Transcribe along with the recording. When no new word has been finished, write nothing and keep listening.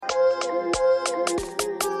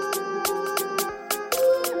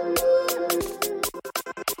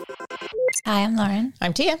Hi, I'm Lauren.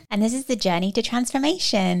 I'm Tia. And this is the Journey to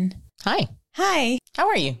Transformation. Hi. Hi. How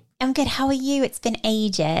are you? I'm good. How are you? It's been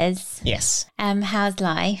ages. Yes. How's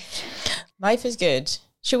life? Life is good.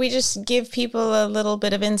 Should we just give people a little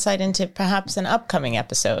bit of insight into perhaps an upcoming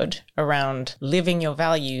episode around living your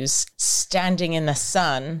values, standing in the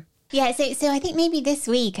sun? Yeah, so I think maybe this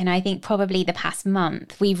week, and I think probably the past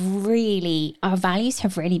month, our values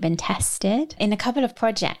have really been tested in a couple of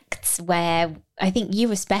projects where I think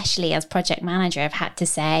you especially as project manager have had to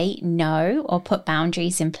say no or put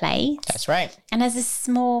boundaries in place. That's right. And as a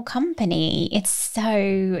small company, it's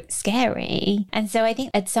so scary. And so I think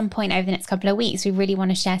at some point over the next couple of weeks, we really want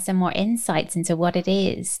to share some more insights into what it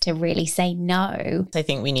is to really say no. I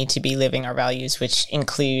think we need to be living our values, which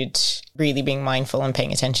include really being mindful and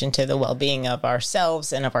paying attention to the well-being of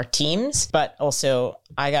ourselves and of our teams. But also,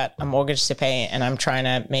 I got a mortgage to pay and I'm trying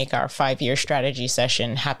to make our 5-year strategy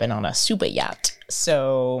session happen on a super yacht.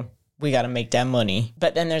 So we got to make that money.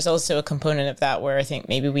 But then there's also a component of that where I think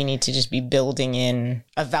maybe we need to just be building in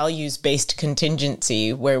a values-based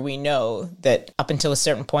contingency where we know that up until a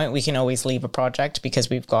certain point, we can always leave a project because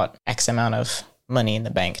we've got X amount of money in the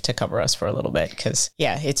bank to cover us for a little bit. Because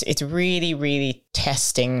it's really, really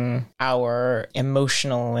testing our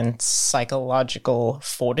emotional and psychological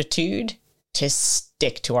fortitude to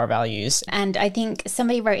stick to our values. And I think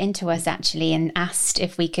somebody wrote into us actually and asked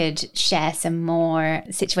if we could share some more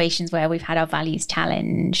situations where we've had our values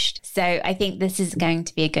challenged. So I think this is going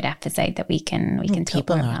to be a good episode that we can talk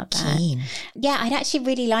more about that. Yeah, I'd actually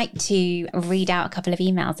really like to read out a couple of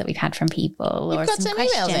emails that we've had from people. You've got some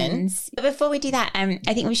questions. But before we do that,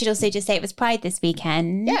 I think we should also just say it was Pride this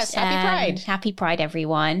weekend. Yes, happy Pride. Happy Pride,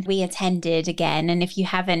 everyone. We attended again. And if you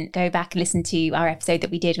haven't, go back and listen to our episode that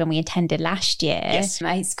we did when we attended last year. Yes.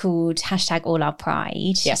 It's called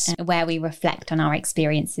 #AllOurPride. Yes. Where we reflect on our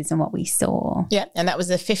experiences and what we saw. Yeah. And that was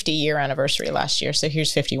the 50-year anniversary last year. So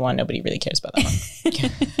here's 51. Nobody really cares about that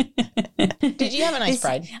one. Did you have a nice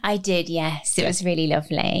Pride? I did, yes. It was really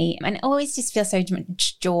lovely. And I always just feel so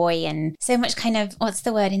much joy and so much kind of,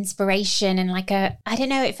 inspiration and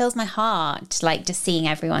it fills my heart, like just seeing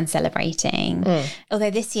everyone celebrating.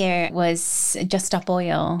 Although this year was Just Stop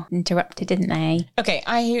Oil interrupted, didn't they? Okay,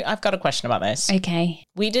 I've got a question about this. Okay.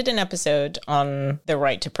 We did an episode on the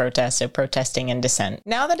right to protest, so protesting and dissent.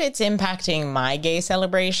 Now that it's impacting my gay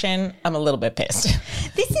celebration, I'm a little bit pissed.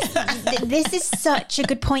 This is such a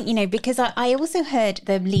good point, because I also heard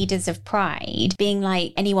the leaders of Pride being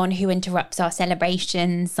like, anyone who interrupts our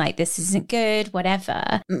celebrations, like this isn't good,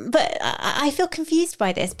 whatever. But I feel confused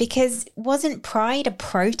by this because wasn't Pride a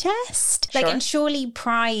protest? Sure. And surely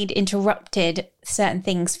Pride interrupted certain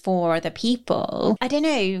things for other people. I don't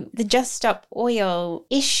know. The Just Stop Oil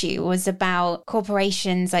issue was about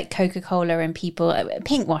corporations like Coca-Cola and people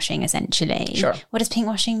pinkwashing, essentially. Sure. What does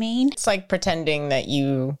pinkwashing mean? It's like pretending that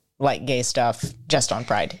you like gay stuff just on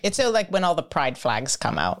Pride. It's so like when all the Pride flags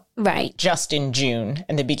come out. Right. Just in June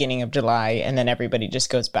and the beginning of July, and then everybody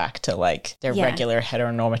just goes back to like their regular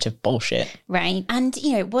heteronormative bullshit. Right. And,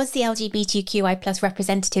 it was the LGBTQI plus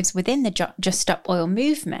representatives within the Just Stop Oil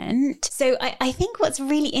movement. So I think what's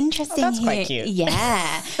really interesting that's here. quite cute.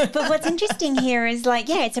 Yeah. But what's interesting here is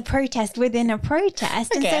it's a protest within a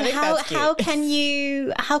protest. Okay, and so how can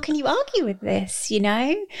you argue with this,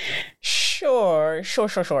 Sure.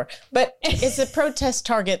 But is the protest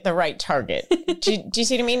target the right target? Do you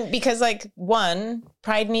see what I mean? Because one,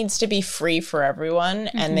 Pride needs to be free for everyone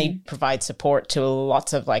and they provide support to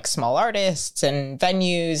lots of small artists and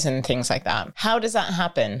venues and things like that. How does that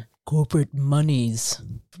happen? Corporate monies.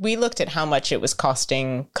 We looked at how much it was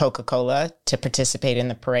costing Coca-Cola to participate in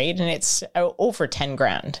the parade and it's over 10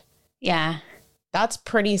 grand. Yeah. That's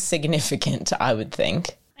pretty significant, I would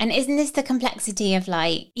think. And isn't this the complexity of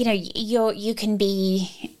you can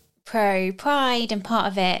be pro-Pride and part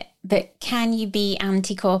of it, but can you be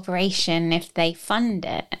anti-corporation if they fund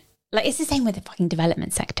it? It's the same with the fucking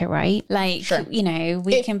development sector, right? Sure.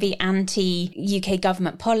 We can be anti-UK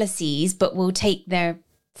government policies, but we'll take their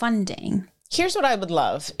funding. Here's what I would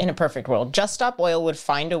love in a perfect world. Just Stop Oil would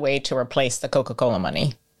find a way to replace the Coca-Cola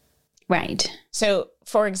money. Right. So,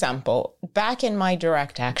 for example, back in my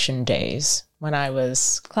direct action days, when I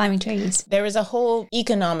was climbing trees, there was a whole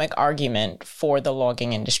economic argument for the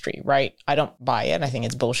logging industry, right? I don't buy it. I think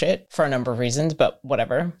it's bullshit for a number of reasons, but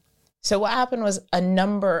whatever. So what happened was a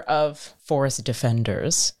number of forest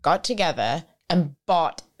defenders got together and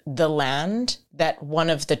bought the land that one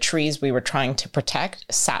of the trees we were trying to protect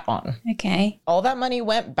sat on. Okay. All that money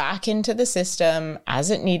went back into the system as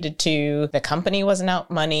it needed to. The company wasn't out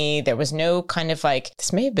money. There was no kind of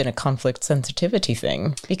this may have been a conflict sensitivity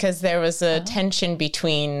thing because there was a tension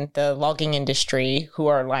between the logging industry who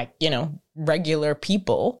are regular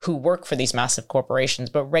people who work for these massive corporations,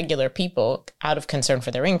 but regular people out of concern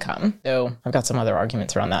for their income. So I've got some other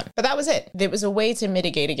arguments around that. But that was it. It was a way to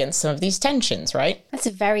mitigate against some of these tensions, right? That's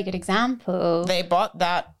a very good example. They bought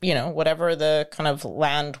that, whatever the kind of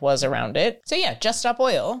land was around it. So yeah, Just Stop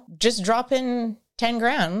Oil, just drop in 10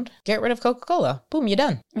 grand, get rid of Coca-Cola. Boom, you're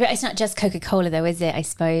done. But it's not just Coca-Cola though, is it? I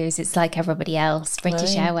suppose it's like everybody else.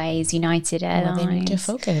 British Airways, United Airlines. Well, they need to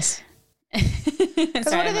focus.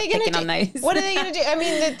 Because what are they going to do? What are they going to do? I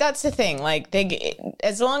mean, that's the thing. Like,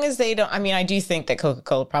 as long as they don't, I mean, I do think that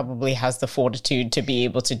Coca-Cola probably has the fortitude to be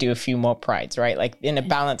able to do a few more prides, right? Like in a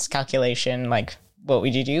balanced calculation, like what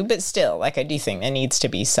would you do? But still, like, I do think there needs to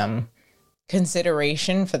be some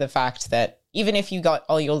consideration for the fact that even if you got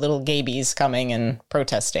all your little gabies coming and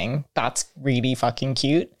protesting, that's really fucking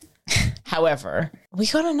cute. However, we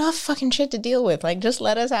got enough fucking shit to deal with. Like, just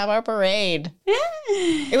let us have our parade.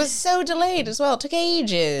 It was so delayed as well. It took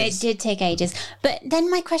ages. It did take ages. But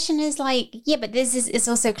then my question is like, yeah, but it's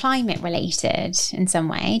also climate related in some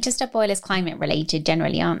way. Just Stop Oil is climate related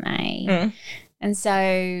generally, aren't they? Mm. And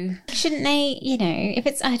so shouldn't they, if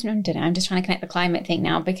it's, I don't know, I'm just trying to connect the climate thing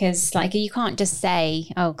now because like you can't just say,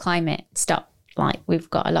 oh, climate, stop. Like we've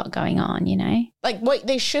got a lot going on, Like what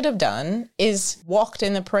they should have done is walked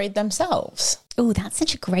in the parade themselves. Oh, that's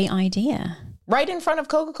such a great idea. Right in front of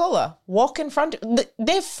Coca-Cola. Walk in front.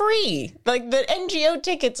 They're free. Like the NGO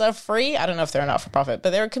tickets are free. I don't know if they're a not-for-profit,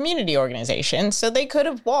 but they're a community organization. So they could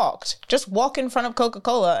have just walk in front of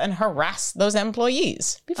Coca-Cola and harass those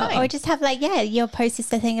employees. Be fine. Or just have your post is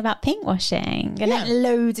the thing about pinkwashing. And then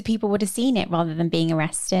loads of people would have seen it rather than being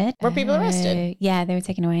arrested. Were people arrested? Yeah, they were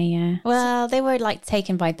taken away, yeah. Well, they were like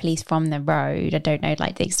taken by police from the road. I don't know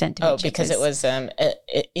like the extent to which because it was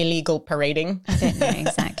illegal parading. I don't know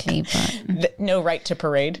exactly, but... No right to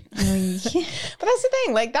parade. Oh, yeah. But that's the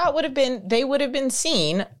thing. Like they would have been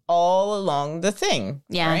seen all along the thing.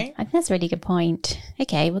 Yeah. Right? I think that's a really good point.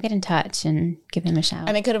 Okay, we'll get in touch and give them a shout.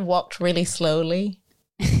 And they could have walked really slowly.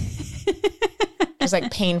 It was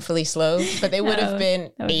like painfully slow, but they would have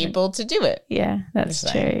been able to do it. Yeah,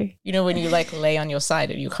 that's true. When you like lay on your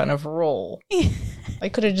side and you kind of roll. I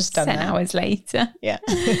could have just done 10 that. hours later. Yeah.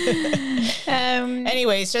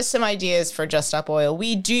 Anyways, just some ideas for Just Stop Oil.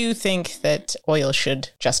 We do think that oil should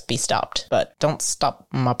just be stopped, but don't stop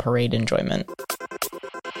my parade enjoyment.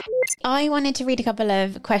 I wanted to read a couple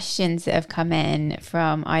of questions that have come in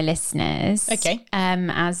from our listeners. Okay.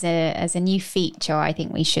 As a new feature, I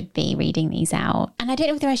think we should be reading these out. And I don't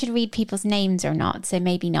know whether I should read people's names or not, so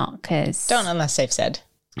maybe not, because... Don't unless they've said.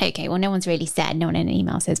 Okay, well, no one's really said. No one in an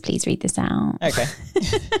email says, please read this out. Okay.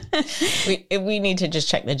 we need to just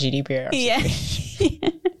check the GDPR. Yeah.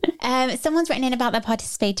 Someone's written in about the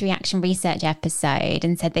participatory action research episode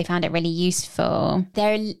and said they found it really useful.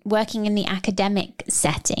 They're working in the academic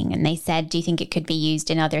setting and they said, do you think it could be used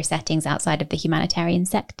in other settings outside of the humanitarian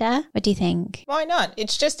sector? What do you think? Why not?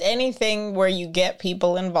 It's just anything where you get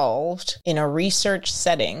people involved in a research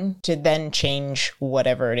setting to then change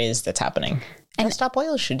whatever it is that's happening. And Stop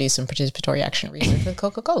Oil should do some participatory action research with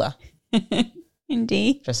Coca-Cola.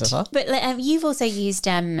 Indeed. Just as well. But you've also used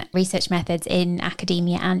research methods in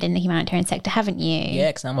academia and in the humanitarian sector, haven't you? Yeah,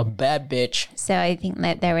 because I'm a bad bitch. So I think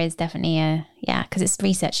that there is definitely because it's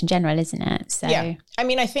research in general, isn't it? So yeah. I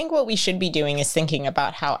mean, I think what we should be doing is thinking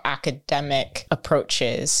about how academic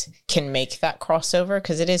approaches can make that crossover,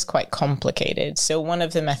 because it is quite complicated. So one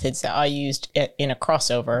of the methods that I used in a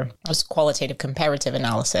crossover was qualitative comparative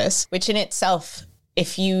analysis, which in itself,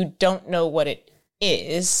 if you don't know what it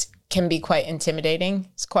is, can be quite intimidating.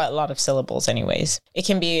 It's quite a lot of syllables anyways. It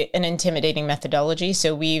can be an intimidating methodology.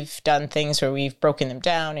 So we've done things where we've broken them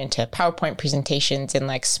down into PowerPoint presentations and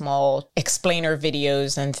like small explainer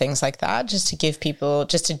videos and things like that, just to give people,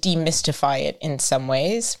 just to demystify it in some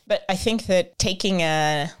ways. But I think that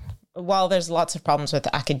while there's lots of problems with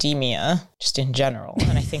academia, just in general,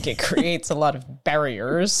 and I think it creates a lot of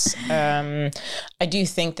barriers, I do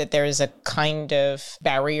think that there is a kind of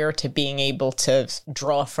barrier to being able to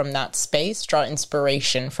draw from that space, draw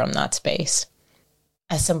inspiration from that space.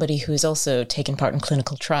 As somebody who's also taken part in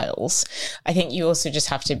clinical trials, I think you also just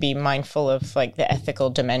have to be mindful of like the ethical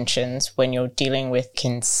dimensions when you're dealing with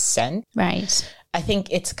consent. Right. I think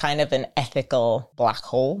it's kind of an ethical black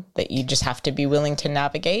hole that you just have to be willing to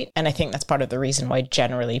navigate. And I think that's part of the reason why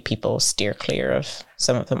generally people steer clear of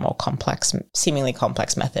some of the more seemingly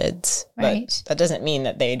complex methods. Right. But that doesn't mean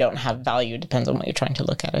that they don't have value. Depends on what you're trying to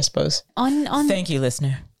look at, I suppose. Thank you,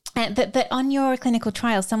 listener. But on your clinical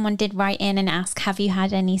trial, someone did write in and ask, have you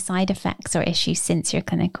had any side effects or issues since your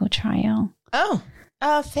clinical trial?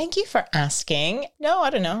 Oh, thank you for asking. No, I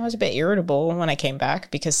don't know. I was a bit irritable when I came back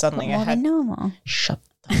because suddenly I had... normal. Shut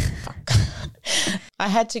the fuck up. I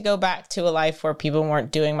had to go back to a life where people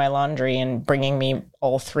weren't doing my laundry and bringing me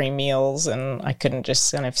all 3 meals, and I couldn't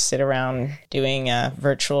just kind of sit around doing a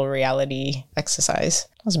virtual reality exercise.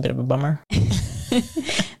 That was a bit of a bummer.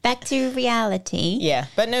 Back to reality. Yeah,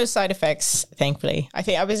 but no side effects, thankfully. I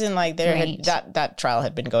think I was in like that trial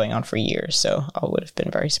had been going on for years, so I would have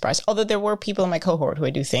been very surprised. Although there were people in my cohort who I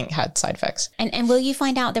do think had side effects. And will you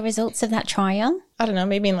find out the results of that trial? I don't know,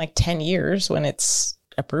 maybe in like 10 years when it's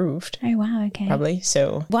approved. Oh, wow. Okay. Probably.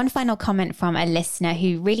 So one final comment from a listener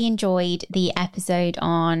who really enjoyed the episode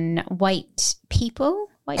on white people.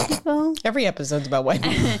 Every episode's about white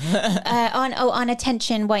people. on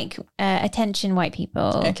attention white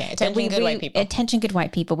people. Okay, attention good white people. Attention good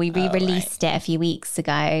white people. We re-released it a few weeks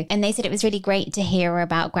ago, and they said it was really great to hear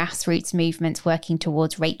about grassroots movements working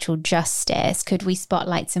towards racial justice. Could we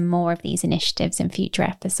spotlight some more of these initiatives in future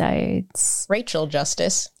episodes? Racial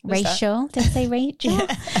justice. Racial? Did I say Rachel?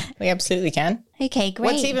 Yeah, we absolutely can. Okay,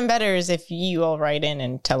 great. What's even better is if you all write in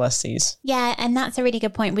and tell us these. Yeah, and that's a really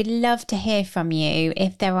good point. We'd love to hear from you.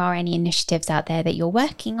 If there are any initiatives out there that you're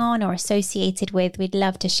working on or associated with, we'd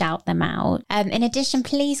love to shout them out. In addition,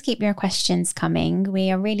 please keep your questions coming. We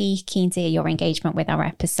are really keen to hear your engagement with our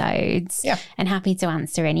episodes. Yeah. And happy to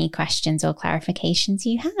answer any questions or clarifications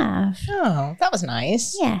you have. Oh, that was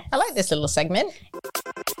nice. Yeah. I like this little segment.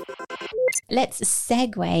 Let's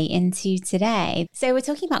segue into today. So we're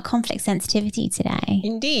talking about conflict sensitivity today.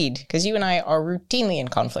 Indeed, because you and I are routinely in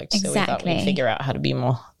conflict. Exactly. So we thought we'd figure out how to be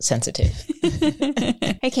more sensitive.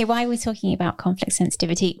 Okay, why are we talking about conflict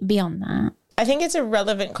sensitivity beyond that? I think it's a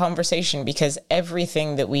relevant conversation because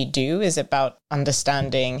everything that we do is about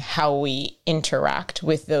understanding how we interact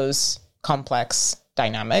with those complex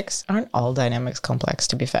dynamics. Aren't all dynamics complex,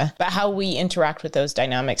 to be fair? But how we interact with those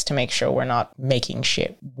dynamics to make sure we're not making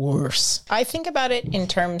shit worse. I think about it in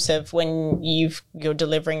terms of when you're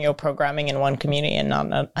delivering your programming in one community and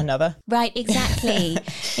not another. Right, exactly.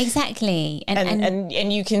 Exactly.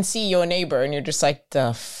 And you can see your neighbor and you're just like,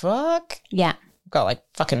 the fuck? Yeah. Got like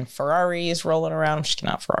fucking Ferraris rolling around. I'm just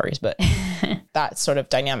not Ferraris, but that sort of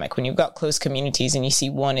dynamic when you've got close communities and you see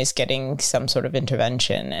one is getting some sort of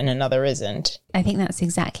intervention and another isn't. I think that's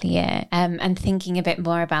exactly it. And thinking a bit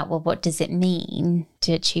more about, well, what does it mean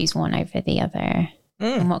to choose one over the other?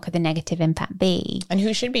 And what could the negative impact be? And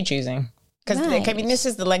who should be choosing? Because, I mean, this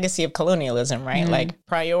is the legacy of colonialism, right? Like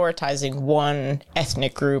prioritizing one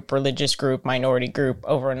ethnic group, religious group, minority group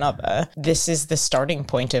over another. This is the starting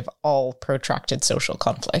point of all protracted social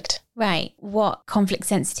conflict. Right. What conflict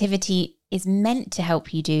sensitivity is meant to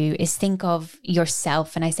help you do is think of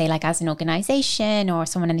yourself, and I say like as an organization or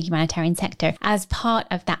someone in the humanitarian sector, as part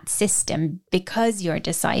of that system because you're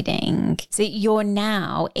deciding. So you're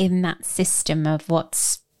now in that system of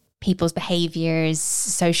what's people's behaviors,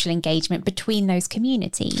 social engagement between those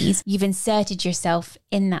communities. You've inserted yourself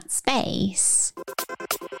in that space.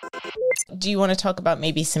 Do you want to talk about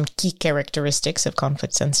maybe some key characteristics of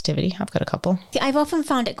conflict sensitivity? I've got a couple. I've often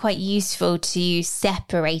found it quite useful to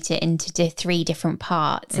separate it into 3 different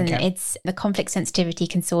parts. And it's the Conflict Sensitivity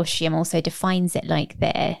Consortium also defines it like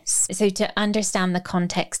this. So to understand the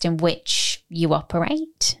context in which you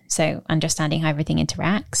operate, so understanding how everything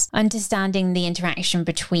interacts, understanding the interaction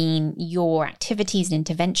between your activities and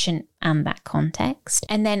intervention and that context,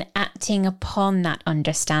 and then acting upon that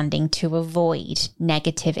understanding to avoid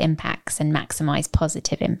negative impacts and maximize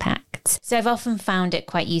positive impacts. So I've often found it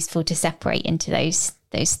quite useful to separate into those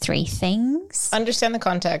 3 things. Understand the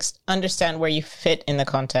context, understand where you fit in the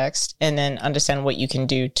context, and then understand what you can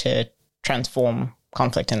do to transform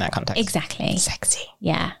conflict in that context. Exactly. Sexy.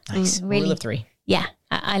 Yeah. Nice. Really, Rule of 3. Yeah.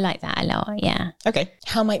 I like that a lot. Yeah. Okay.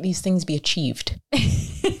 How might these things be achieved?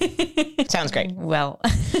 Sounds great. Well,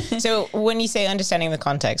 so when you say understanding the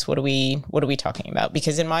context, what are we talking about?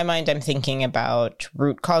 Because in my mind, I'm thinking about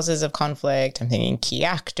root causes of conflict. I'm thinking key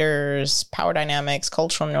actors, power dynamics,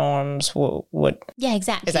 cultural norms. What? Yeah,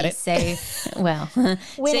 exactly. Is that it? So, well,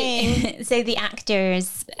 winning. So the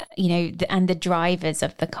actors, and the drivers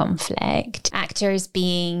of the conflict. Actors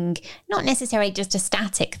being not necessarily just a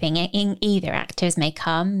static thing. Either actors may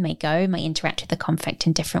come, may go, may interact with the conflict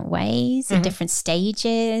in different ways, in different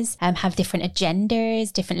stages, have different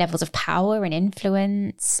agendas, different levels of power and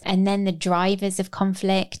influence. And then the drivers of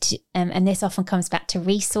conflict, and this often comes back to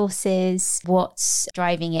resources, what's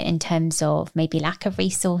driving it in terms of maybe lack of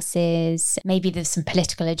resources, maybe there's some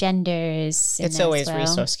political agendas. It's always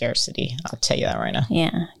resource scarcity. I'll tell you that right now.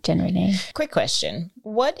 Yeah, generally. Quick question.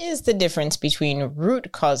 What is the difference between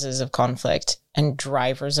root causes of conflict and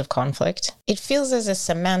drivers of conflict? It feels as a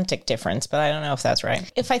semantic difference, but I don't know if that's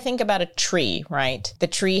right. If I think about a tree, right? The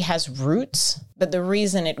tree has roots But the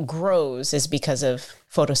reason it grows is because of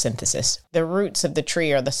photosynthesis. The roots of the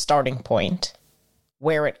tree are the starting point,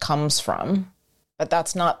 where it comes from. But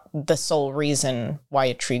that's not the sole reason why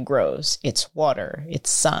a tree grows. It's water,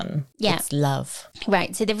 it's sun, it's love.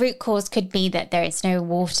 Right. So the root cause could be that there is no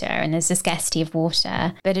water and there's a scarcity of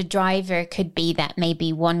water. But a driver could be that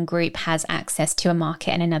maybe one group has access to a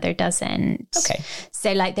market and another doesn't. Okay.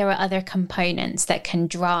 So like there are other components that can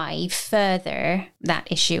drive further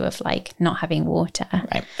that issue of like not having water.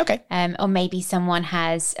 Right. Okay. Or maybe someone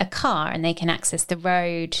has a car and they can access the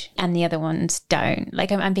road and the other ones don't.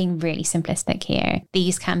 Like I'm being really simplistic here.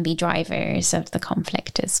 These can be drivers of the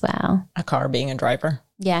conflict as well. A car being a driver.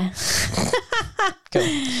 Yeah. Cool.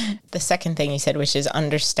 The second thing you said, which is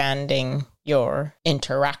understanding your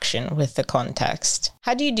interaction with the context.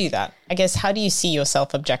 How do you do that? I guess, how do you see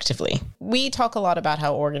yourself objectively? We talk a lot about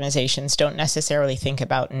how organizations don't necessarily think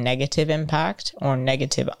about negative impact or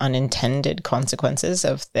negative unintended consequences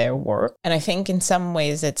of their work. And I think in some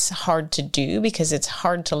ways it's hard to do because it's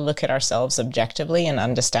hard to look at ourselves objectively and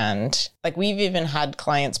understand. Like we've even had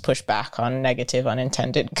clients push back on negative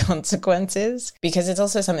unintended consequences because it's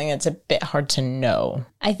also something that's a bit hard to know.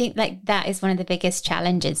 I think like that is one of the biggest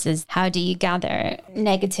challenges is how do you gather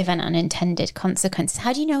negative and unintended consequences?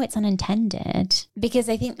 How do you know it's unintended? Because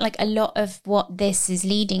I think like a lot of what this is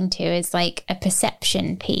leading to is like a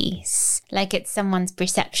perception piece. Like it's someone's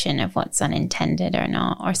perception of what's unintended or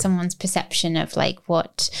not, or someone's perception of like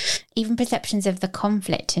what, even perceptions of the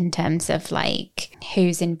conflict in terms of like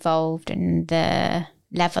who's involved and the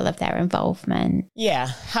level of their involvement. Yeah.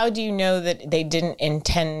 How do you know that they didn't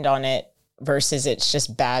intend on it versus it's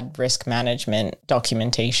just bad risk management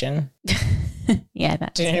documentation? Yeah,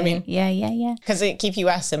 that's do you know what I mean? Yeah. Because if you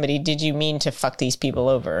ask somebody, did you mean to fuck these people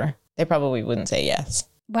over? They probably wouldn't say yes.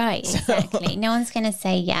 Right, exactly. No one's going to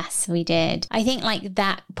say, yes, we did. I think like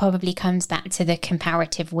that probably comes back to the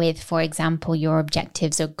comparative with, for example, your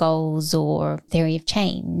objectives or goals or theory of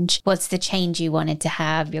change. What's the change you wanted to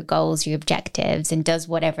have, your goals, your objectives, and does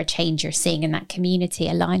whatever change you're seeing in that community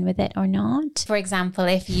align with it or not? For example,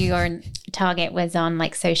 if your target was on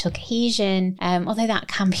like social cohesion, although that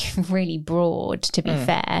can be really broad, to be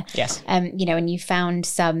fair. Yes. You know, and you found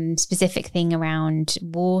some specific thing around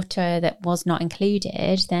water that was not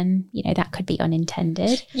included, then, you know, that could be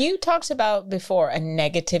unintended. You talked about before a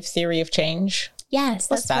negative theory of change. Yes,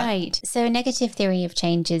 that's right. So a negative theory of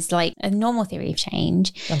change is like a normal theory of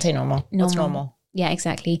change. Don't say normal. What's normal? Yeah,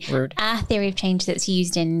 exactly. Rude. A theory of change that's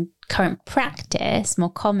used in current practice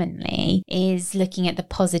more commonly is looking at the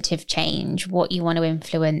positive change, what you want to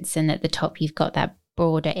influence, and at the top you've got that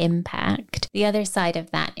broader impact. The other side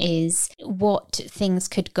of that is what things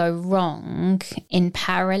could go wrong in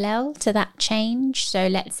parallel to that change. So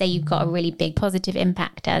let's say you've got a really big positive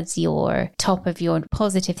impact as your top of your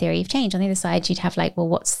positive theory of change. On the other side, you'd have like, well,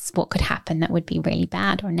 what could happen that would be really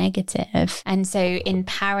bad or negative? And so in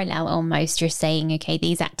parallel, almost you're saying, okay,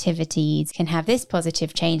 these activities can have this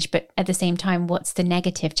positive change, but at the same time, what's the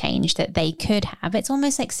negative change that they could have? It's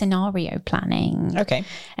almost like scenario planning. Okay.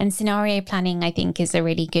 And scenario planning, I think, is a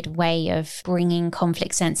really good way of bringing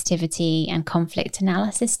conflict sensitivity and conflict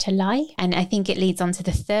analysis to life. And I think it leads on to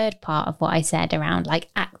the third part of what I said around like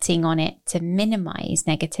acting on it to minimize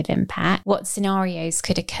negative impact. What scenarios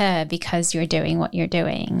could occur because you're doing what you're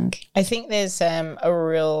doing? I think there's a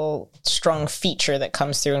real strong feature that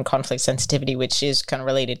comes through in conflict sensitivity, which is kind of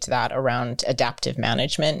related to that around adaptive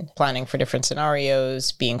management, planning for different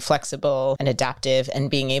scenarios, being flexible and adaptive, and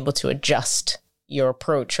being able to adjust your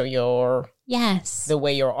approach or the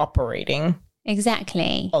way you're operating.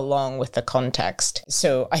 Exactly. Along with the context.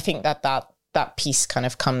 So I think that piece kind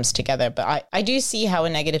of comes together. But I do see how a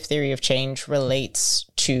negative theory of change relates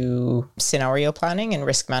to scenario planning and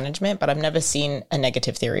risk management, but I've never seen a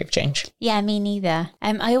negative theory of change. Yeah, me neither.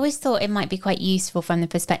 I always thought it might be quite useful from the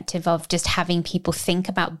perspective of just having people think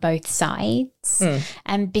about both sides.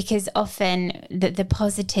 Because often the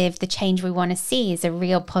positive, the change we want to see is a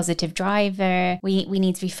real positive driver. We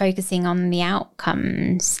need to be focusing on the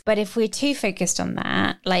outcomes. But if we're too focused on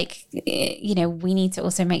that, like, you know, we need to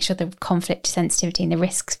also make sure the conflict sensitivity and the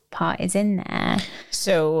risk part is in there.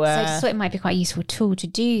 So I just thought it might be quite a useful tool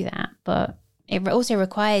to do that, but it also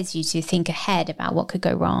requires you to think ahead about what could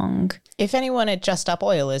go wrong. If anyone at Just Stop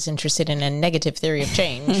Oil is interested in a negative theory of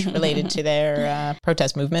change related to their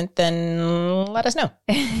protest movement, then let us know.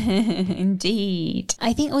 Indeed.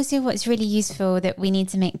 I think also what's really useful that we need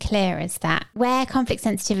to make clear is that where conflict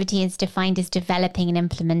sensitivity is defined as developing and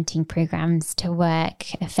implementing programs to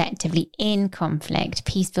work effectively in conflict,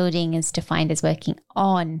 peace building is defined as working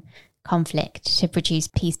on conflict to produce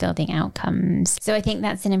peace building outcomes. So I think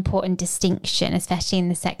that's an important distinction, especially in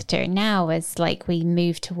the sector now, as like we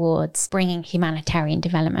move towards bringing humanitarian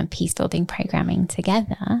development, peace building programming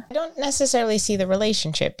together. I don't necessarily see the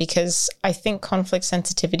relationship because I think conflict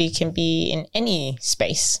sensitivity can be in any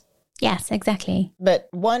space. Yes, exactly. But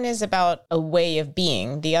one is about a way of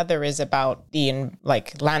being. The other is about the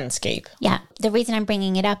landscape. Yeah. The reason I'm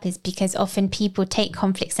bringing it up is because often people take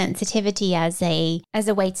conflict sensitivity as a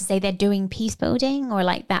way to say they're doing peace building, or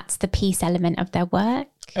like that's the peace element of their work.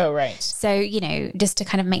 Oh, right. So, just to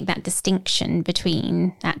kind of make that distinction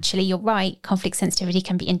between, actually, you're right, conflict sensitivity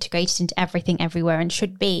can be integrated into everything, everywhere, and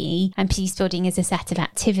should be. And peace building is a set of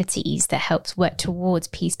activities that helps work towards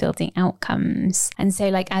peace building outcomes. And so,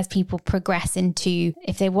 like, as people progress into,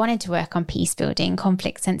 if they wanted to work on peace building,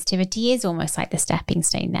 conflict sensitivity is almost like the stepping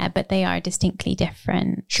stone there, but they are distinctly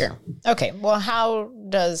different. Sure. Okay. Well, how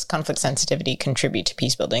does conflict sensitivity contribute to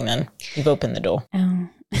peace building then? You've opened the door. Oh.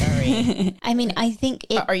 Sorry. I mean, I think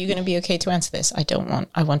Are you going to be okay to answer this?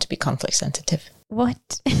 I want to be conflict sensitive.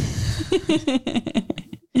 What?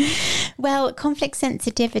 Well, conflict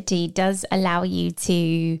sensitivity does allow you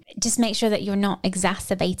to just make sure that you're not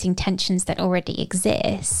exacerbating tensions that already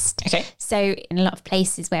exist. Okay. So in a lot of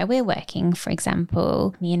places where we're working, for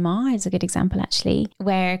example, Myanmar is a good example actually,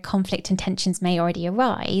 where conflict and tensions may already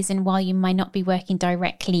arise. And while you might not be working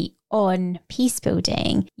directly on peace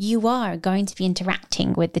building, you are going to be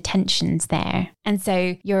interacting with the tensions there. And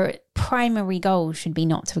so your primary goal should be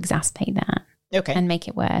not to exacerbate that. Okay. And make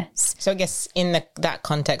it worse. So I guess in that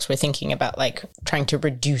context, we're thinking about like trying to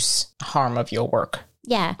reduce harm of your work.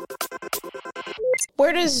 Yeah.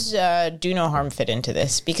 Where does do no harm fit into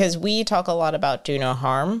this? Because we talk a lot about do no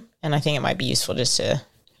harm, and I think it might be useful just to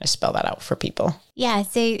spell that out for people. Yeah.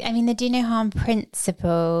 So, I mean, the do no harm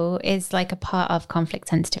principle is like a part of conflict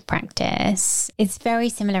sensitive practice. It's very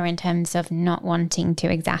similar in terms of not wanting to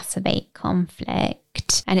exacerbate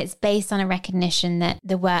conflict. And it's based on a recognition that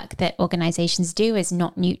the work that organizations do is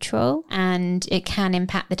not neutral and it can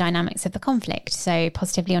impact the dynamics of the conflict. So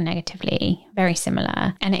positively or negatively, very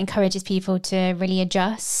similar. And it encourages people to really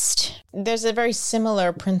adjust. There's a very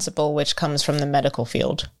similar principle which comes from the medical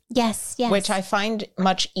field. Yes, yes. Which I find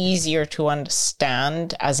much easier to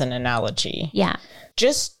understand as an analogy. Yeah.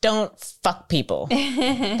 Just don't fuck people.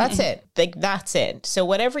 That's it. Like, that's it. So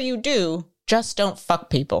whatever you do, just don't fuck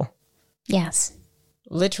people. Yes.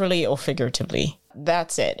 Literally or figuratively.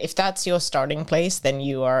 That's it. If that's your starting place, then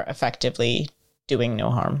you are effectively doing no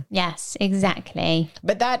harm. Yes, exactly.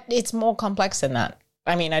 But it's more complex than that.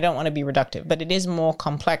 I mean, I don't want to be reductive, but it is more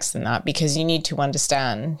complex than that because you need to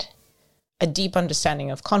understand a deep understanding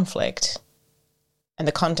of conflict and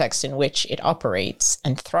the context in which it operates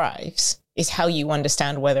and thrives is how you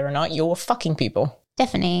understand whether or not you're fucking people.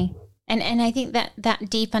 Definitely. And I think that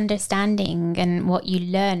deep understanding and what you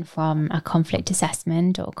learn from a conflict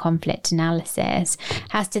assessment or conflict analysis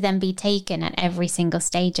has to then be taken at every single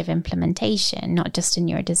stage of implementation, not just in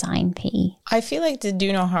your design piece. I feel like the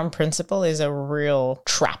do no harm principle is a real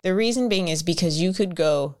trap. The reason being is because you could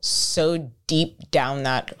go so deep down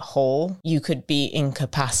that hole, you could be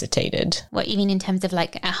incapacitated. What you mean in terms of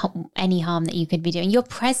like any harm that you could be doing? Your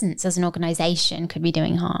presence as an organization could be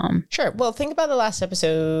doing harm. Sure. Well, think about the last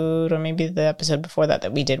episode, or maybe the episode before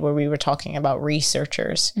that we did where we were talking about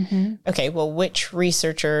researchers. Mm-hmm. Okay, well, which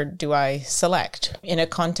researcher do I select? In a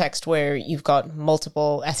context where you've got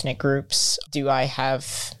multiple ethnic groups, do I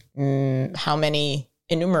have how many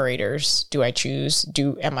enumerators do I choose?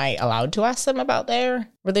 Am I allowed to ask them about their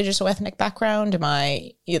religious or ethnic background?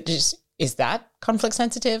 Is that conflict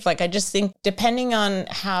sensitive? Like, I just think depending on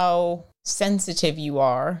how sensitive you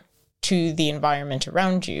are to the environment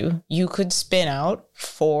around you, you could spin out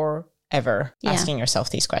forever asking yourself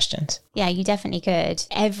these questions. Yeah, you definitely could.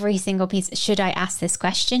 Every single piece. Should I ask this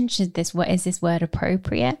question? Is this word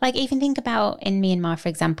appropriate? Like, even think about in Myanmar, for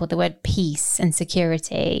example, the word peace and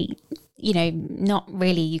security. Not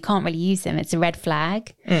really, you can't really use them. It's a red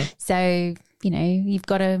flag. So, you've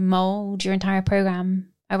got to mold your entire program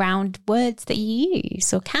around words that you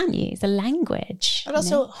use or can use, a language. But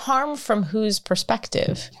also harm from whose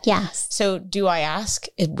perspective? Yes. So do I ask,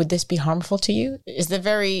 would this be harmful to you? Is the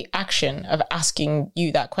very action of asking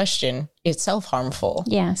you that question itself harmful?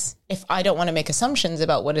 Yes. If I don't want to make assumptions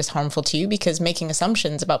about what is harmful to you, because making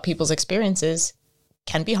assumptions about people's experiences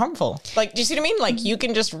can be harmful. Like, do you see what I mean? Like, you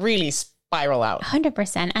can just really spiral out.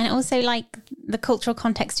 100%. And also, like, the cultural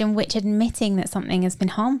context in which admitting that something has been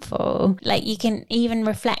harmful, like, you can even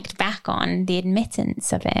reflect back on the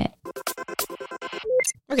admittance of it.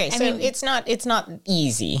 Okay, so it's not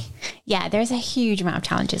easy. Yeah, there's a huge amount of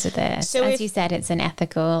challenges with this. So as you said, it's an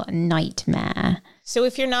ethical nightmare. So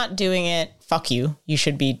if you're not doing it, fuck you. You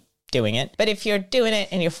should be doing it. But if you're doing it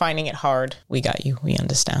and you're finding it hard, we got you. We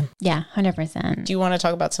understand. Yeah, 100%. Do you want to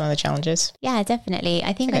talk about some of the challenges? Yeah, definitely.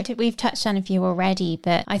 I think we've touched on a few already,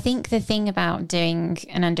 but I think the thing about doing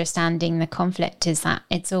and understanding the conflict is that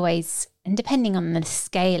it's always, and depending on the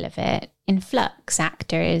scale of it, in flux.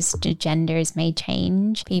 Genders may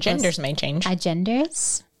change. Genders may change.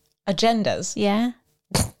 Agendas? Yeah.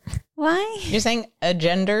 Why? You're saying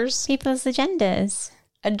agenders? People's agendas.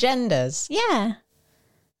 Agendas? Yeah.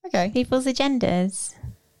 Okay. People's agendas.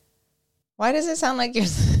 Why does it sound like you're...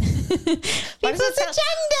 People's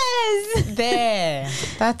agendas! There.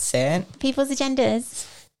 That's it. People's agendas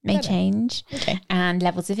may change. Okay. And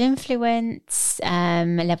levels of influence,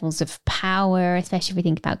 levels of power, especially if we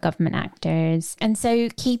think about government actors. And so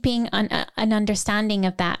keeping an understanding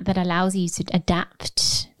of that allows you to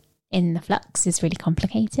adapt in the flux is really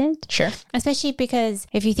complicated. Sure. Especially because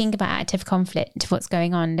if you think about active conflict, what's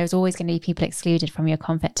going on, there's always going to be people excluded from your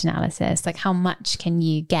conflict analysis. Like, how much can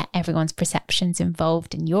you get everyone's perceptions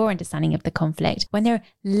involved in your understanding of the conflict when they're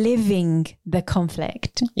living the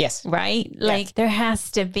conflict? Yes. Right? Like, there has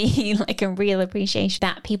to be like a real appreciation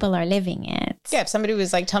that people are living it. Yeah, if somebody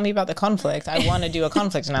was like, tell me about the conflict, I want to do a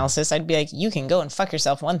conflict analysis, I'd be like, you can go and fuck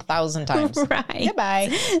yourself 1,000 times. Right.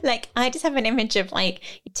 Goodbye. Like, I just have an image of like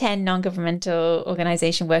 10 non-governmental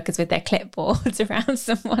organization workers with their clipboards around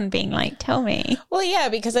someone being like, tell me. Well, yeah,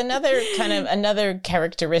 because another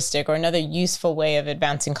characteristic or another useful way of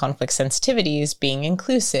advancing conflict sensitivity is being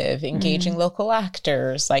inclusive, engaging local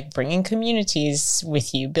actors, like bringing communities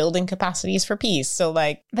with you, building capacities for peace. So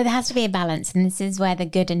like... But there has to be a balance. And this is where the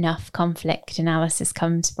good enough conflict analysis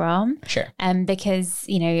comes from. Sure. Because,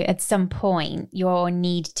 you know, at some point, your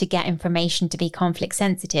need to get information to be conflict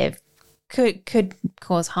sensitive could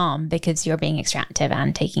cause harm because you're being extractive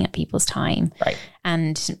and taking up people's time. Right.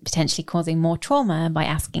 And potentially causing more trauma by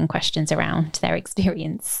asking questions around their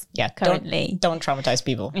experience. Yeah. Currently. Don't traumatize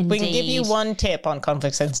people. Indeed. We can give you one tip on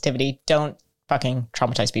conflict sensitivity. Don't fucking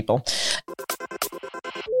traumatize people.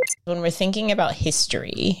 When we're thinking about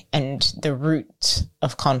history and the root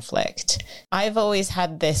of conflict, I've always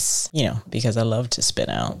had this, you know, because I love to spin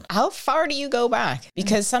out. How far do you go back?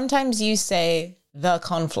 Because sometimes you say the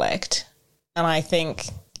conflict, and I think,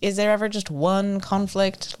 is there ever just one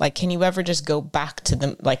conflict? Like, can you ever just go back to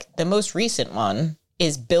the most recent one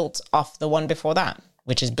is built off the one before that,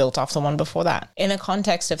 which is built off the one before that. In the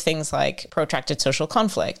context of things like protracted social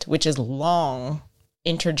conflict, which is long,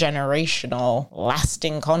 intergenerational,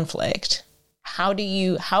 lasting conflict,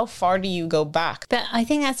 how far do you go back? But I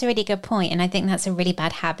think that's a really good point. And I think that's a really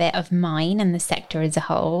bad habit of mine and the sector as a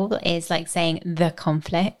whole is like saying the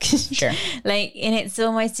conflict. Sure. Like, and it's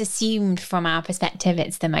almost assumed from our perspective,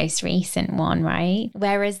 it's the most recent one, right?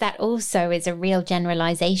 Whereas that also is a real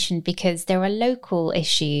generalization because there are local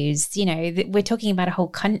issues, you know, we're talking about a whole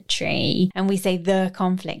country and we say the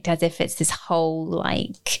conflict as if it's this whole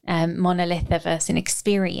like monolith of us, an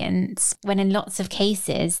experience, when in lots of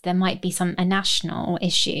cases there might be a national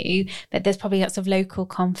issue, but there's probably lots of local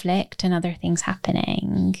conflict and other things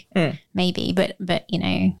happening. Maybe, but you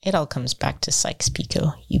know, it all comes back to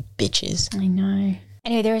Sykes-Picot, you bitches. I know.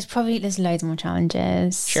 Anyway, there's loads more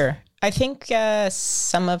challenges. Sure. I think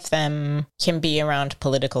some of them can be around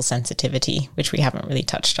political sensitivity, which we haven't really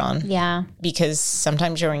touched on. Yeah. Because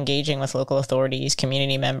sometimes you're engaging with local authorities,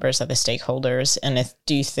 community members, other stakeholders. And I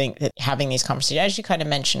do think that having these conversations, as you kind of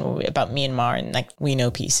mentioned about Myanmar, and like we know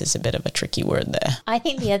peace is a bit of a tricky word there. I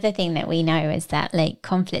think the other thing that we know is that like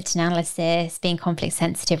conflict analysis, being conflict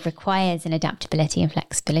sensitive requires an adaptability and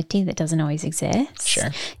flexibility that doesn't always exist. Sure.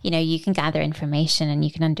 You know, you can gather information and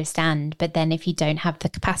you can understand, but then if you don't have the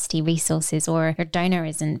capacity, resources, or your donor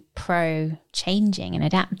isn't pro changing and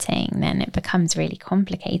adapting, then it becomes really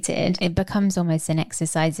complicated. It becomes almost an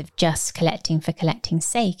exercise of just collecting for collecting's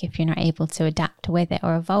sake if you're not able to adapt with it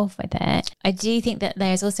or evolve with it. I do think that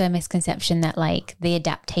there's also a misconception that like the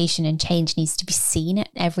adaptation and change needs to be seen at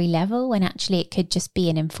every level when actually it could just be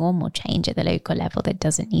an informal change at the local level that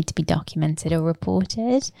doesn't need to be documented or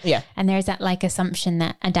reported. Yeah. And there's that like assumption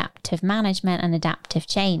that adaptive management and adaptive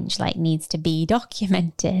change like needs to be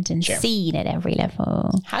documented and seen at every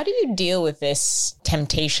level. How do you deal with this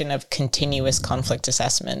temptation of continuous conflict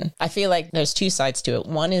assessment? I feel like there's two sides to it.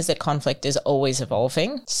 One is that conflict is always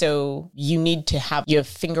evolving. So you need to have your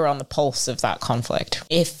finger on the pulse of that conflict.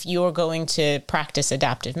 If you're going to practice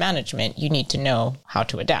adaptive management, you need to know how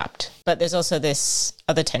to adapt. But there's also this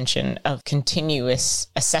other tension of continuous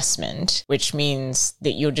assessment, which means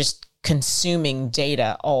that you're just consuming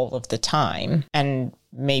data all of the time and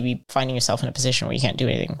maybe finding yourself in a position where you can't do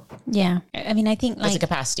anything Yeah. I mean, I think It's a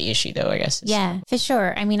capacity issue though, I guess. Yeah, for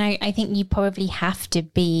sure. I mean, I think you probably have to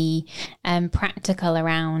be practical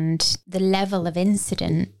around the level of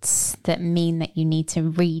incidents that mean that you need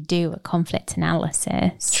to redo a conflict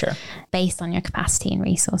analysis. Sure. Based on your capacity and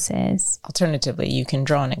resources. Alternatively, you can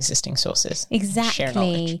draw on existing sources. Exactly. Share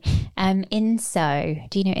knowledge. INSO.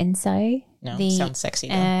 Do you know INSO? No, sounds sexy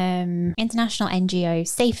though. International NGO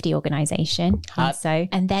Safety Organization. INSO,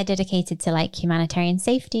 and they're dedicated to like humanitarian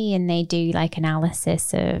safety, and they do like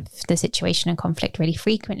analysis of the situation and conflict really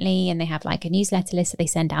frequently, and they have like a newsletter list that they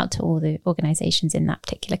send out to all the organizations in that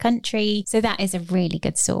particular country. So that is a really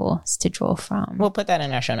good source to draw from. We'll put that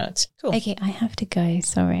in our show notes. Cool. Okay, I have to go,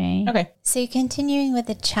 sorry. Okay. So continuing with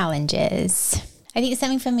the challenges, I think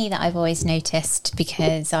something for me that I've always noticed,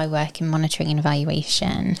 because I work in monitoring and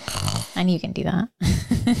evaluation, and you can do that,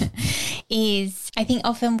 is I think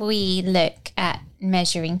often we look at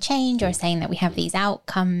measuring change or saying that we have these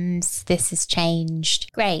outcomes, this has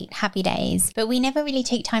changed, great, happy days. But we never really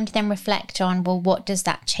take time to then reflect on, well, what does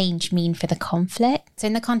that change mean for the conflict? So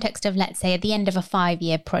in the context of, let's say, at the end of a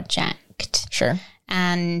 5-year project. Sure.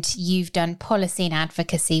 And you've done policy and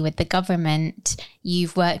advocacy with the government,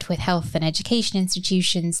 you've worked with health and education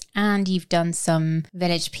institutions, and you've done some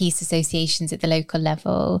village peace associations at the local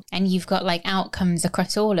level, and you've got like outcomes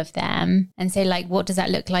across all of them. And so like, what does that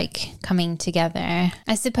look like coming together?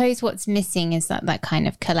 I suppose what's missing is that kind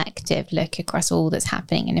of collective look across all that's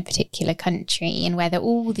happening in a particular country, and whether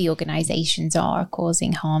all the organizations are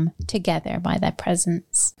causing harm together by their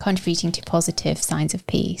presence, contributing to positive signs of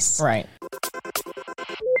peace. Right.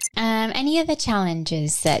 Any other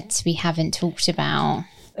challenges that we haven't talked about?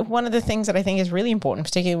 One of the things that I think is really important,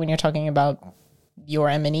 particularly when you're talking about your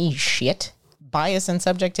M&E shit, bias and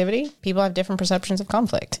subjectivity. People have different perceptions of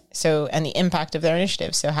conflict. So, and the impact of their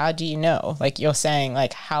initiatives. So how do you know? Like you're saying,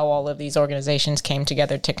 like how all of these organizations came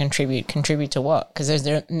together to contribute to what? Because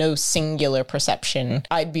there's no singular perception.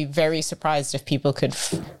 I'd be very surprised if people could...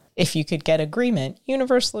 if you could get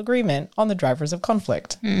universal agreement on the drivers of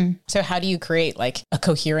conflict. So how do you create like a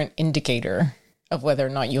coherent indicator of whether or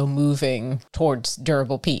not you're moving towards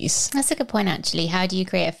durable peace? That's a good point, actually. How do you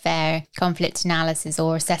create a fair conflict analysis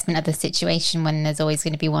or assessment of the situation when there's always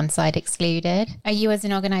going to be one side excluded? Are you as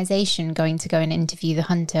an organization going to go and interview the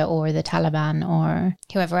junta or the Taliban or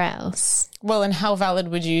whoever else? Well, and how valid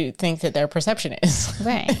would you think that their perception is?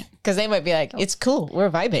 Right. Because they might be like, it's cool, we're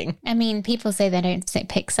vibing. I mean, people say they don't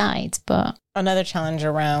pick sides, but... Another challenge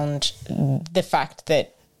around the fact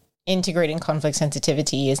that integrating conflict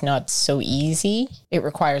sensitivity is not so easy. It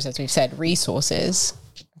requires, as we've said, resources.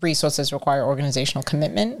 Resources require organizational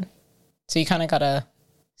commitment. So you kind of got to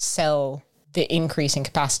sell the increase in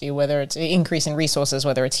capacity, whether it's an increase in resources,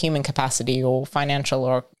 whether it's human capacity or financial,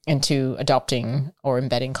 or into adopting or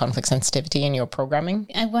embedding conflict sensitivity in your programming.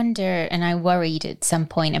 I wonder, and I worried at some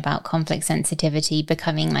point about conflict sensitivity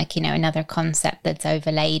becoming like, another concept that's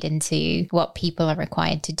overlaid into what people are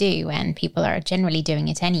required to do, and people are generally doing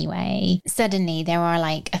it anyway. Suddenly there are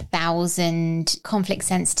like 1,000 conflict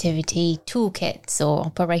sensitivity toolkits or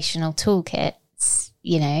operational toolkits,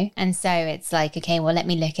 and so it's like, okay, well, let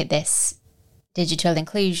me look at this digital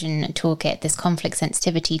inclusion toolkit, this conflict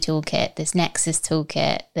sensitivity toolkit, this nexus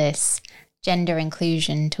toolkit, this gender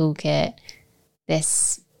inclusion toolkit,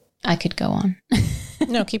 this... I could go on.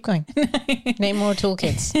 No, keep going. Name more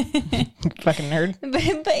toolkits. Fucking nerd.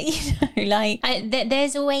 But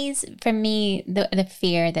there's always, for me, the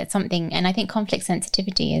fear that something, and I think conflict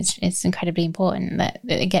sensitivity is incredibly important, that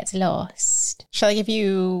it gets lost. Shall I give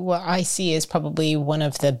you what I see as probably one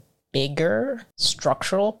of the bigger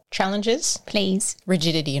structural challenges? Please.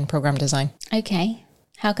 Rigidity in program design. Okay.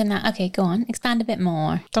 How can that... Okay, go on. Expand a bit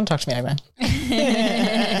more. Don't talk to me like that.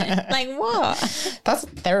 Like what? That's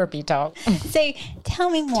therapy talk. So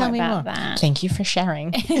tell me more about that. Thank you for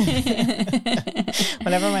sharing.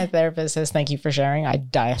 Whenever my therapist says thank you for sharing, I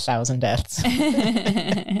die 1,000 deaths.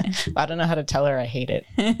 I don't know how to tell her I hate it.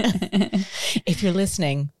 If you're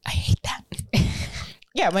listening, I hate that.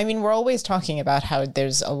 Yeah, I mean, we're always talking about how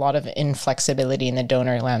there's a lot of inflexibility in the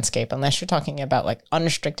donor landscape, unless you're talking about like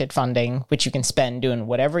unrestricted funding, which you can spend doing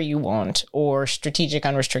whatever you want, or strategic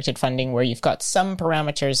unrestricted funding where you've got some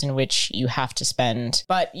parameters in which you have to spend,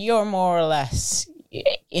 but you're more or less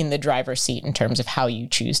in the driver's seat in terms of how you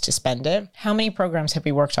choose to spend it. How many programs have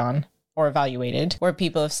we worked on or evaluated where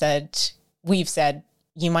people have said, we've said,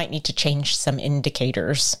 you might need to change some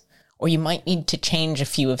indicators, or you might need to change a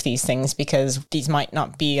few of these things because these might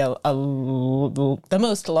not be the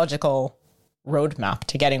most logical roadmap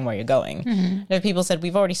to getting where you're going. Mm-hmm. If people said,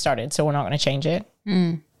 we've already started, so we're not going to change it.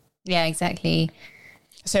 Yeah, exactly.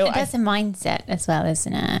 So that's a mindset as well,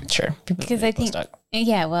 isn't it? Sure. Because I think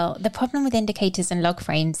Yeah, well, the problem with indicators and log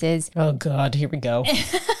frames is... Oh, God, here we go.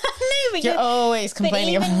 But You're always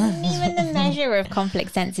complaining about even the measure of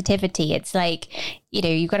conflict sensitivity. It's like,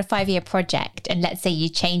 you've got a 5-year project, and let's say you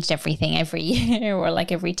changed everything every year or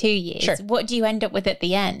like every 2 years. Sure. What do you end up with at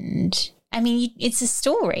the end? I mean, it's a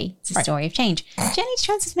story. It's a story of change. Journey to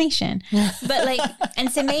transformation. But and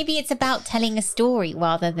so maybe it's about telling a story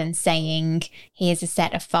rather than saying, here's a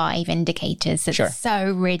set of 5 indicators that's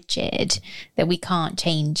so rigid that we can't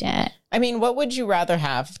change it. I mean, what would you rather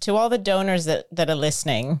have? To all the donors that are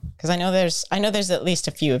listening, because I know there's at least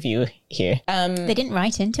a few of you here. They didn't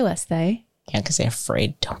write into us though. Yeah, because they're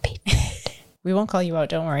afraid. Don't be afraid. We won't call you out.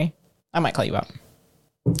 Don't worry. I might call you out.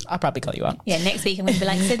 I'll probably call you out. Yeah, next week I'm going to be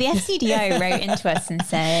like, so the FCDO wrote into us and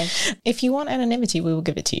said, if you want anonymity, we will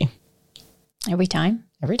give it to you. Every time?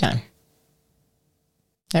 Every time.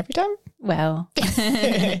 Every time? Well.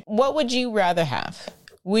 What would you rather have?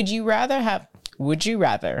 Would you rather...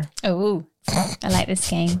 Oh, I like this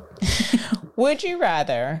game. Would you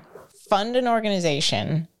rather fund an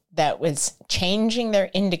organization that was changing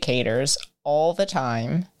their indicators all the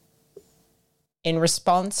time in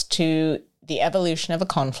response to the evolution of a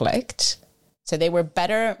conflict, so they were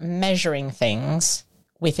better measuring things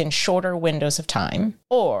within shorter windows of time?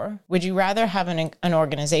 Or would you rather have an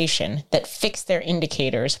organization that fixed their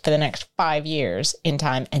indicators for the next 5 years in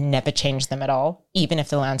time and never changed them at all, even if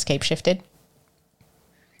the landscape shifted?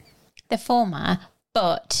 The former,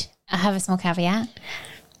 but I have a small caveat.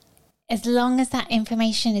 As long as that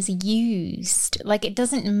information is used, it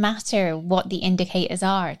doesn't matter what the indicators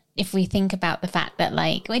are. If we think about the fact that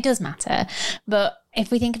it does matter, but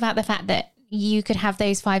if we think about the fact that you could have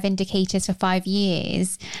those 5 indicators for 5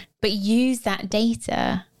 years, but use that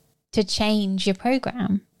data to change your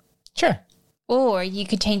program. Sure. Or you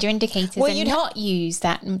could change your indicators and not use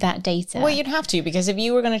that data. Well, you'd have to, because if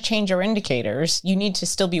you were going to change your indicators, you need to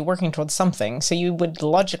still be working towards something. So you would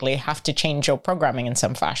logically have to change your programming in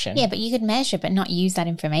some fashion. Yeah, but you could measure but not use that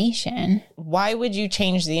information. Why would you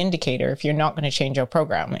change the indicator if you're not going to change your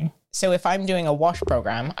programming? So if I'm doing a wash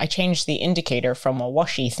program, I change the indicator from a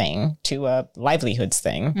washy thing to a livelihoods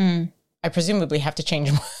thing. I presumably have to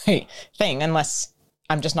change my thing unless...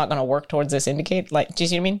 I'm just not going to work towards this indicator. Do you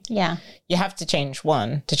see what I mean? Yeah. You have to change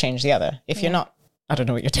one to change the other. If you're not, I don't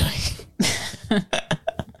know what you're doing.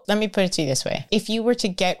 Let me put it to you this way. If you were to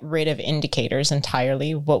get rid of indicators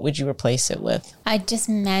entirely, what would you replace it with? I'd just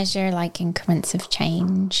measure increments of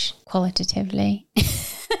change qualitatively.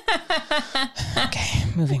 Okay,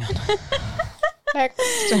 moving on. Next.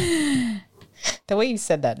 The way you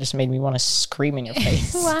said that just made me want to scream in your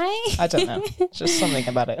face. Why? I don't know. Just something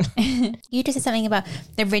about it. You just said something about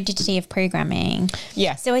the rigidity of programming.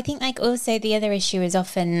 Yeah. So I think also the other issue is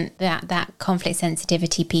often that conflict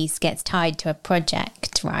sensitivity piece gets tied to a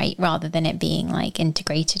project, right? Rather than it being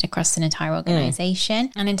integrated across an entire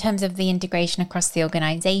organization. And in terms of the integration across the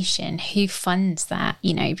organization, who funds that?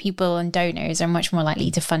 People and donors are much more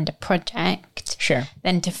likely to fund a project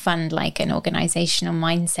than to fund an organizational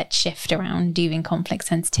mindset shift around doing conflict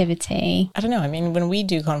sensitivity. I don't know. I mean, when we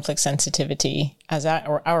do conflict sensitivity as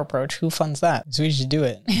our approach, who funds that? So we should do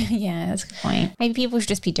it. Yeah, that's a good point. Maybe people should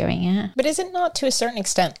just be doing it. But is it not to a certain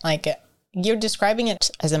extent you're describing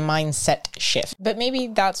it as a mindset shift? But maybe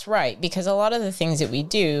that's right, because a lot of the things that we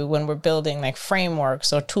do when we're building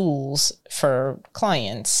frameworks or tools for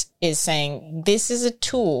clients is saying, this is a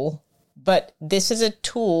tool, but this is a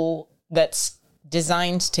tool that's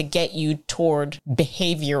designed to get you toward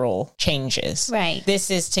behavioral changes. Right.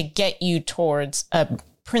 This is to get you towards a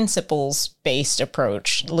principles-based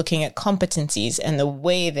approach, looking at competencies and the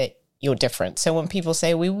way that you're different. So when people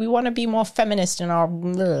say, we want to be more feminist in our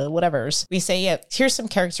whatevers, we say, yeah, here's some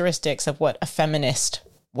characteristics of what a feminist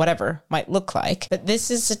whatever might look like. But this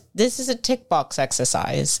is a tick box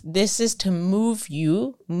exercise. This is to move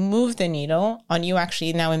the needle on you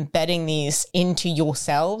actually now embedding these into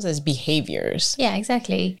yourselves as behaviors. Yeah,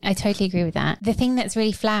 exactly. I totally agree with that. The thing that's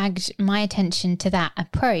really flagged my attention to that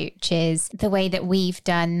approach is the way that we've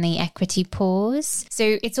done the equity pause.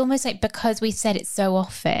 So it's almost because we've said it so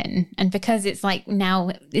often, and because it's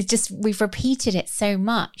now it's just, we've repeated it so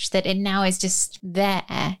much that it now is just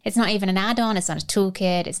there. It's not even an add-on. It's not a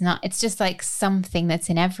toolkit. It's just something that's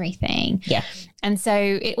in everything. Yeah. And so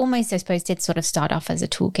it almost, I suppose, did sort of start off as a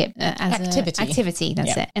toolkit, as activity.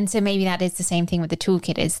 That's it. And so maybe that is the same thing with the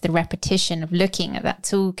toolkit, is the repetition of looking at that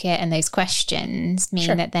toolkit and those questions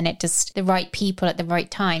mean that then it just, the right people at the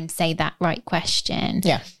right time say that right question.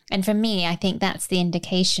 Yeah. And for me, I think that's the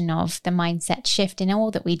indication of the mindset shift in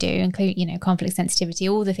all that we do, including, conflict sensitivity,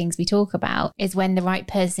 all the things we talk about, is when the right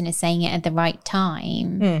person is saying it at the right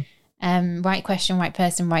time. right question, right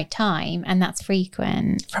person, right time. And that's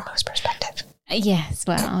frequent. From whose perspective? Yes,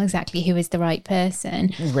 well, exactly. Who is the right person?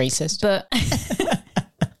 Racist. But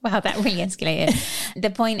wow, that really escalated. The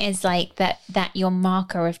point is like that your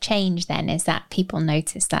marker of change then is that people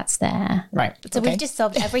notice that's there. Right. So we've just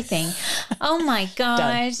solved everything. Oh my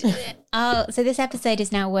God. Oh, so this episode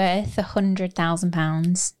is now worth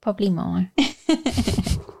 £100,000, probably more.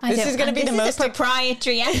 This is going to be the most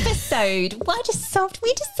proprietary episode. We just solved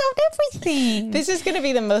everything. This is going to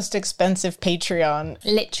be the most expensive Patreon.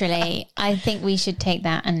 Literally, I think we should take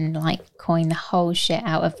that and like coin the whole shit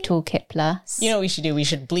out of Toolkit Plus. You know what we should do? We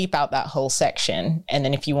should bleep out that whole section, and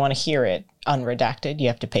then if you want to hear it unredacted, you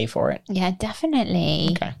have to pay for it. Yeah, definitely.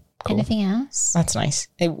 Okay. Cool. Anything else? That's nice.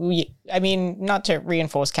 I mean, not to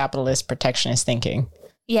reinforce capitalist protectionist thinking.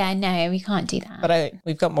 Yeah, no, we can't do that. But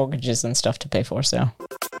we've got mortgages and stuff to pay for, so.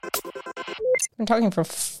 I'm talking for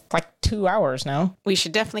like 2 hours now. We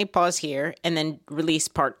should definitely pause here and then release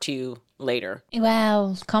part 2 later.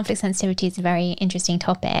 Well, conflict sensitivity is a very interesting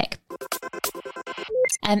topic.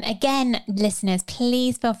 Again, listeners,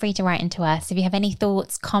 please feel free to write into us. If you have any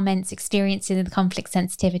thoughts, comments, experiences with conflict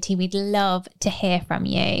sensitivity, we'd love to hear from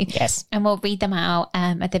you. Yes. And we'll read them out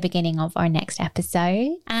at the beginning of our next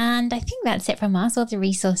episode. And I think that's it from us. All the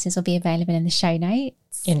resources will be available in the show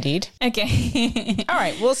notes. Indeed. Okay. All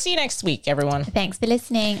right. We'll see you next week, everyone. Thanks for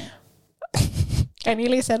listening. I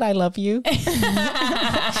nearly said I love you.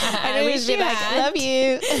 I wish you had. I love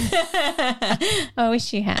you. I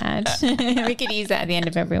wish you had. We could use that at the end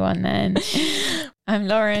of everyone then. I'm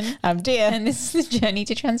Lauren. I'm Dia. And this is the Journey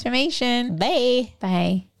to Transformation. Bye.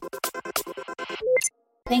 Bye.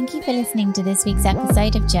 Thank you for listening to this week's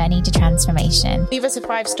episode of Journey to Transformation. Leave us a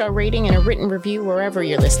 5-star rating and a written review wherever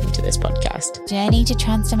you're listening to this podcast. Journey to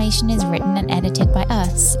Transformation is written and edited by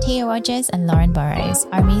us, Tia Rogers and Lauren Burrows.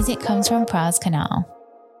 Our music comes from Praz Canal.